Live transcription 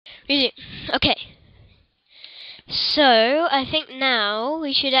Okay. So, I think now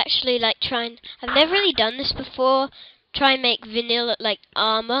we should actually try and... I've never really done this before. Try and make vanilla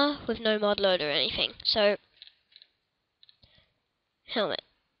armor with no mod loader or anything. So, helmet.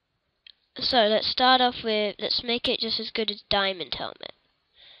 So, let's start off with... Let's make it just as good as diamond helmet.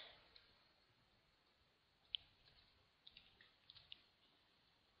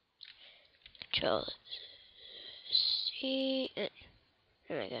 Control C.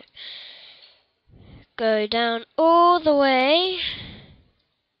 There we go. Go down all the way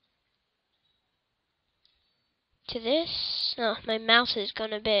to this. Oh, my mouse has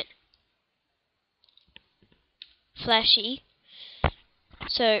gone a bit flashy.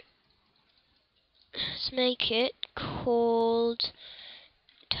 So, let's make it called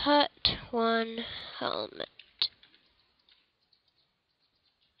Tut1 Helmet.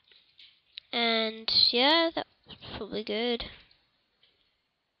 And yeah, that's probably good.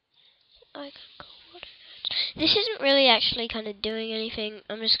 This isn't really actually kind of doing anything.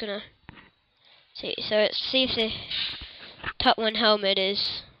 I'm just gonna see. So let's see if the Tut1 helmet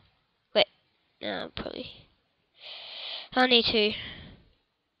is. Wait, no, probably. I'll need to.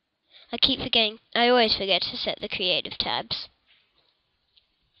 I keep forgetting. I always forget to set the creative tabs.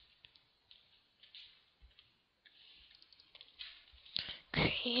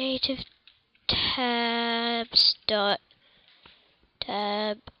 Creative tabs dot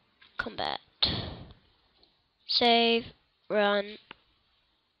tab combat. Save, run.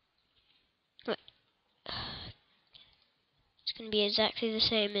 Wait. It's going to be exactly the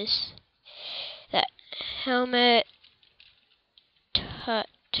same as that. Helmet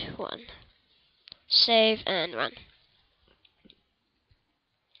Tut1. Save and run.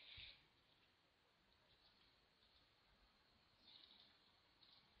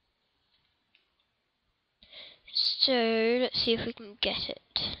 So let's see if we can get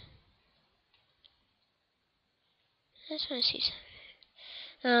it. I just want to see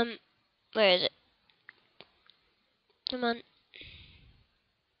something. Where is it? Come on.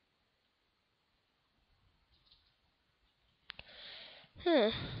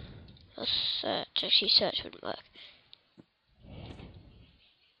 I'll search. Actually, search wouldn't work.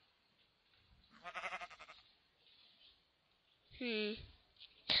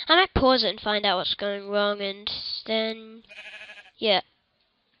 I might pause it and find out what's going wrong, and then, yeah.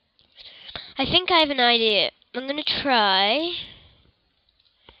 I think I have an idea. I'm gonna try.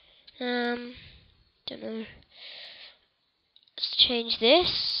 Don't know. Let's change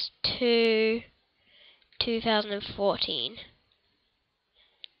this to 2014.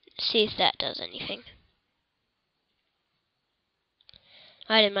 See if that does anything.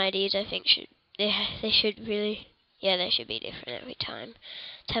 Item IDs, I think they should really, yeah, they should be different every time.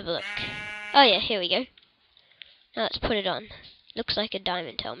 Let's have a look. Oh yeah, here we go. Now let's put it on. Looks like a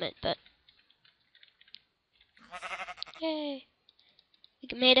diamond helmet, but yay!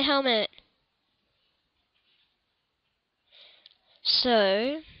 We made a helmet.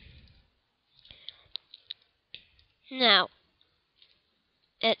 So now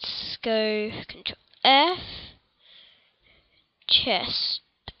let's go Control F, chest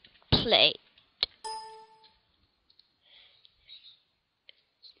plate.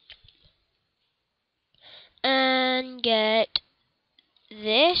 And get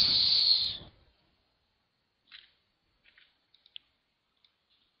this.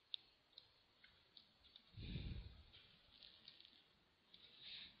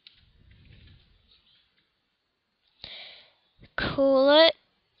 Call it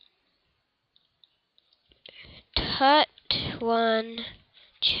Tut1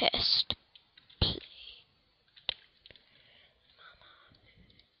 chest plate.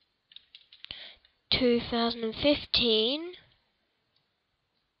 2015.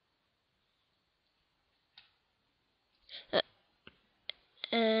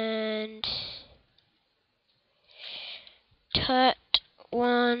 And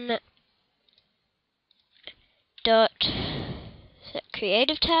Tut1 dot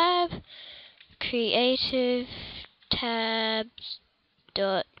creative tab, creative tabs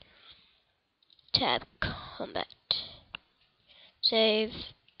dot tab combat. Save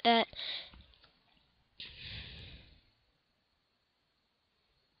that.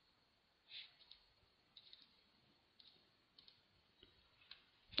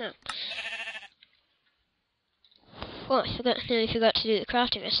 No. Oh, I nearly forgot to do the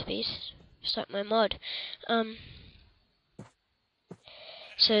crafting recipes. Start my mod.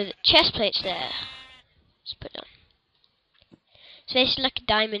 So the chest plate's there. Let's put it on. It's basically like a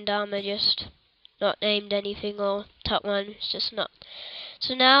diamond armor, just not named anything, or Tut1. It's just not.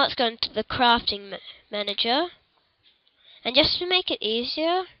 So now let's go into the crafting manager, and just to make it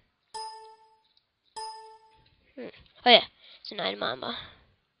easier, Oh yeah, it's an item armor.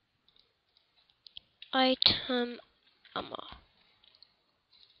 Item armor.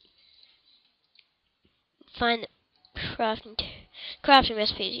 Find the crafting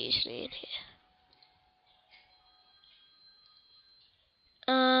recipes usually in here.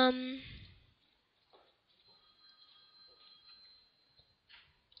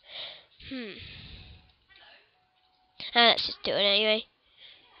 Let's just do it anyway.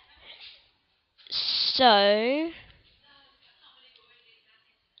 So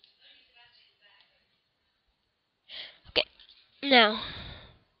okay, now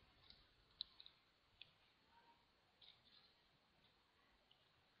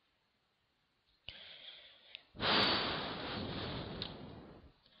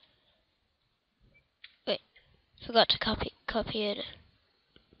wait, forgot to copy it.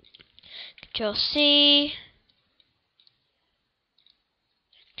 Control C,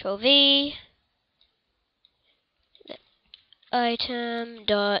 Control V, item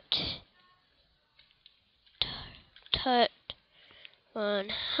dot tut one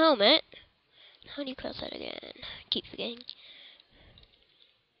helmet. How do you cross that again? Keep forgetting.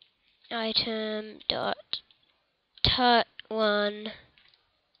 Item dot tut one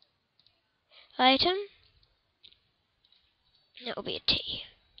item. That will be a T,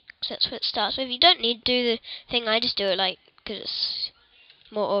 because that's what it starts with. You don't need to do the thing I just do it like, because it's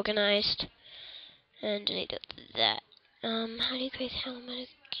more organized. And delete that. How do you create the helmet again?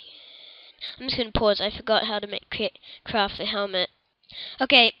 I'm just gonna pause. I forgot how to craft the helmet.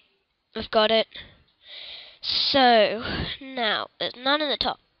 Okay, I've got it. So now there's none in the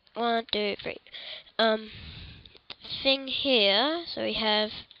top. 1, 2, 3. Thing here. So we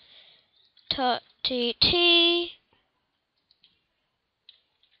have T T.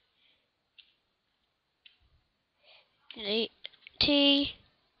 Delete T.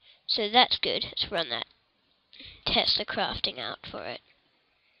 So that's good. Let's run that. Test the crafting out for it.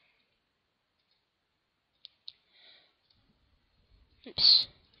 Oops.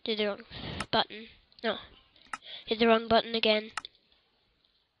 Did the wrong button. No. Hit the wrong button again.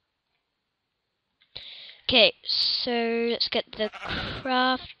 Okay, so let's get the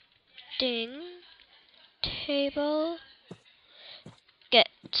crafting table. Get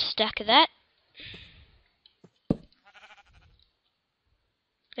a stack of that.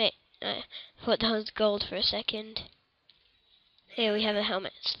 Wait, I thought that was gold for a second. Here we have a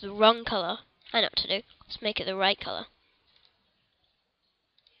helmet. It's the wrong colour. I know what to do. Let's make it the right colour.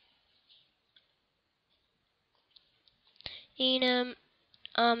 Enum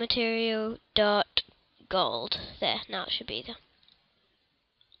material dot gold. There, now it should be there.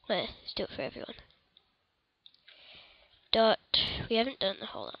 There, let's do it for everyone. Dot. We haven't done the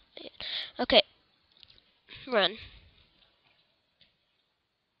whole lot yet. Okay. Run.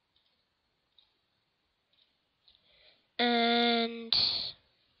 And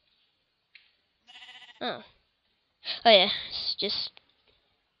oh yeah, it's just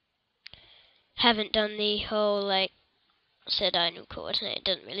haven't done the whole like set item coordinate. It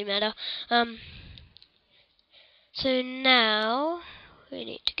doesn't really matter. So now we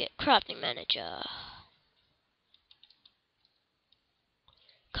need to get crafting manager.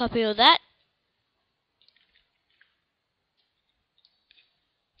 Copy all that.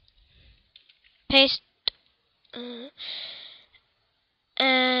 Paste.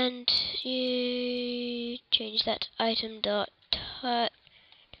 And you change that to item dot tut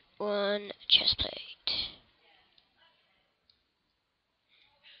one chest plate.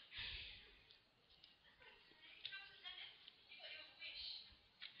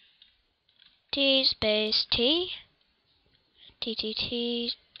 T space T. T T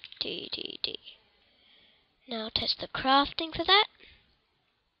T T T T. Now test the crafting for that.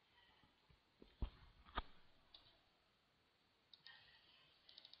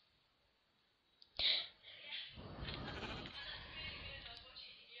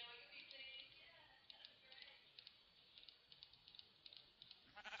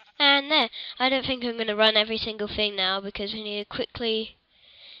 And there. I don't think I'm going to run every single thing now because we need to quickly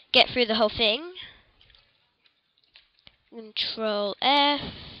get through the whole thing. Control F.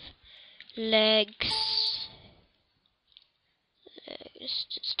 Legs. Let's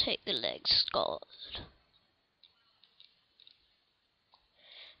just take the legs gold.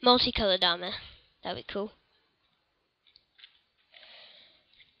 Multicolored armor. That'd be cool.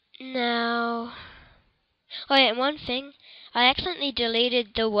 Now, oh yeah, and one thing, I accidentally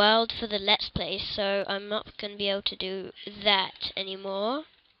deleted the world for the Let's Play, so I'm not going to be able to do that anymore.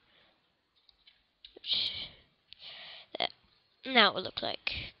 Now it will look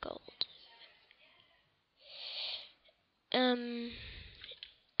like gold.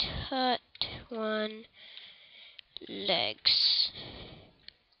 Tut one legs.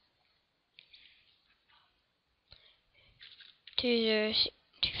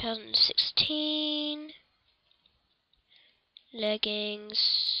 2016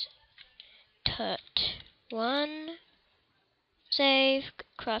 leggings tut 1. Save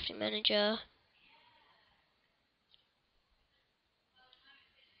crafting manager.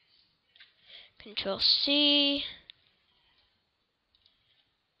 Control C.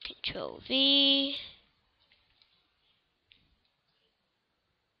 Control V.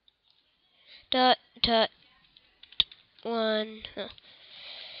 Tut 1.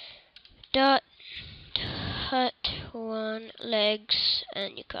 Tut 1 legs,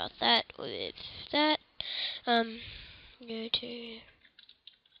 and you craft that with that. Go to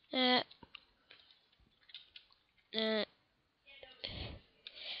that.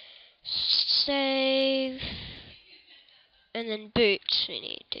 Save, and then boots. We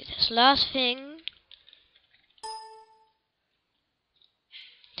need to do this last thing.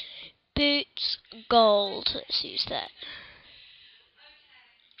 Boots gold. Let's use that.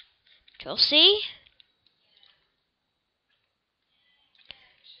 Control C.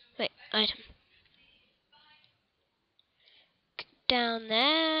 Wait, item. Down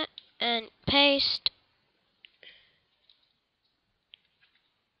there and paste.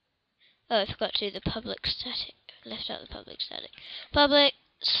 Oh, I forgot to do the public static. Left out the public static. Public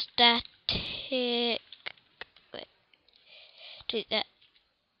static. Wait. Do that.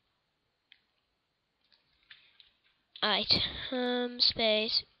 Item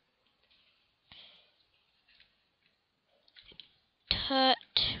space. Tut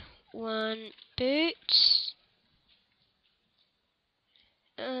 1 boots.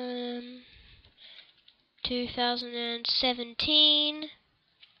 2017.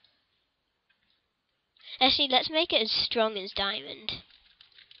 Actually, let's make it as strong as diamond.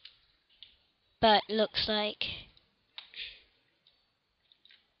 But looks like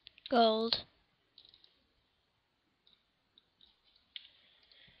gold.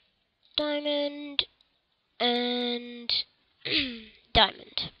 Diamond and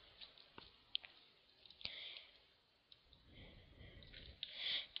diamond.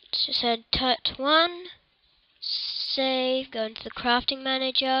 So said tut 1. Save, go into the crafting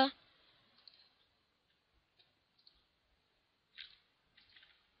manager.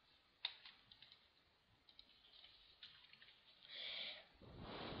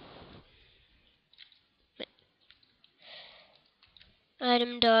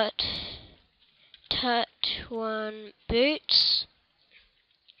 Item dot tut 1 boots.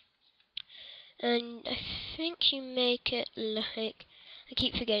 And I think you make it like, I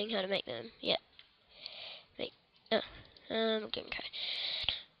keep forgetting how to make them. Yeah. Wait. Oh. Game card.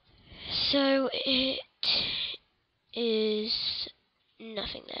 So it is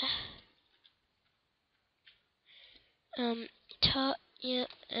nothing there. Tut, yep,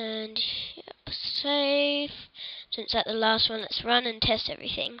 and yep, save. Since that's the last one, let's run and test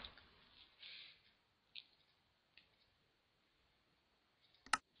everything.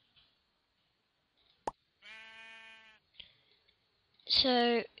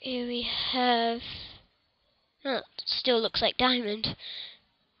 So here we have, oh, it still looks like diamond.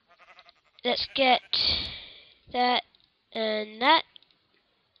 Let's get that and that.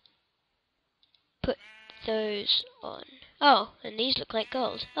 Put those on. Oh, and these look like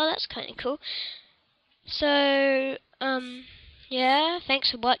gold. Oh, that's kind of cool. So, yeah,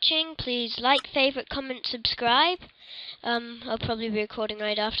 thanks for watching. Please like, favorite, comment, subscribe. I'll probably be recording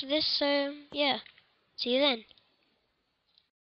right after this, so yeah. See you then.